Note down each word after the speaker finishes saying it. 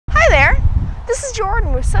This is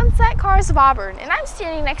Jordan with Sunset Cars of Auburn, and I'm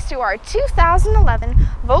standing next to our 2011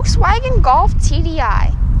 Volkswagen Golf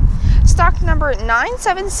TDI, stock number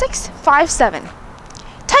 97657.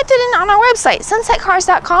 Type it in on our website,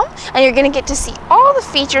 sunsetcars.com, and you're going to get to see all the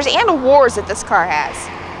features and awards that this car has.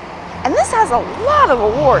 And this has a lot of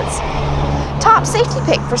awards. Top safety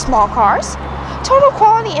pick for small cars, total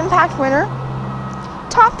quality impact winner,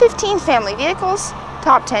 top 15 family vehicles,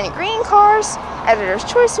 top 10 green cars, Editor's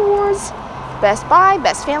Choice Awards, Best Buy,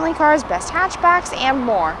 Best Family Cars, Best Hatchbacks, and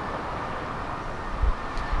more.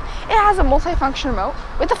 It has a multifunction remote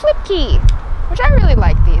with a flip key, which I really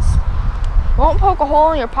like these. It won't poke a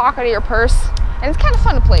hole in your pocket or your purse, and it's kind of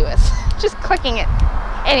fun to play with, just clicking it.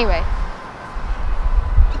 Anyway.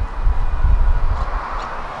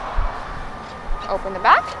 Open the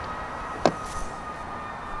back.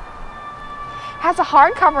 Has a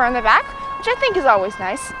hard cover on the back, which I think is always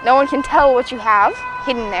nice. No one can tell what you have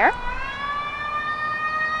hidden there.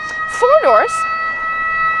 4 doors.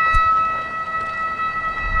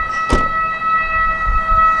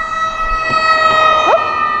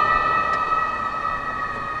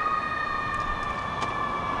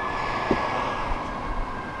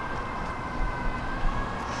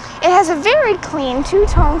 It has a very clean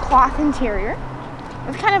 2-tone cloth interior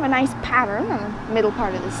with kind of a nice pattern on the middle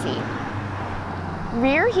part of the seat.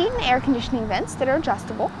 Rear heat and air conditioning vents that are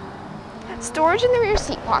adjustable. Storage in the rear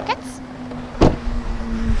seat pockets.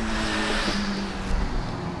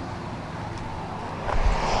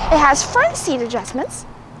 It has front seat adjustments,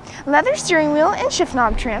 leather steering wheel and shift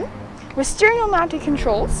knob trim with steering wheel mounted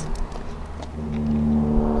controls.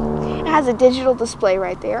 It has a digital display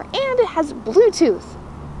right there, and it has Bluetooth.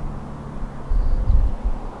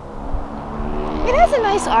 It has a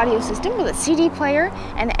nice audio system with a CD player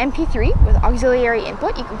and an MP3 with auxiliary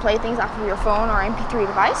input. You can play things off of your phone or MP3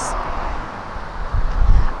 device.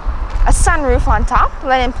 A sunroof on top,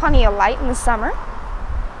 let in plenty of light in the summer.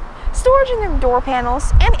 Storage in the door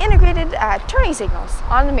panels and integrated turning signals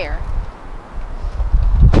on the mirror.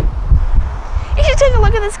 You should take a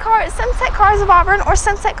look at this car at Sunset Cars of Auburn or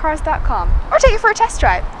sunsetcars.com, or take it for a test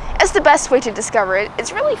drive. It's the best way to discover it.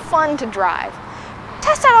 It's really fun to drive.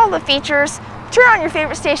 Test out all the features, turn on your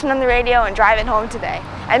favorite station on the radio, and drive it home today.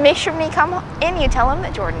 And make sure when you come in, you tell them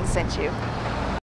that Jordan sent you.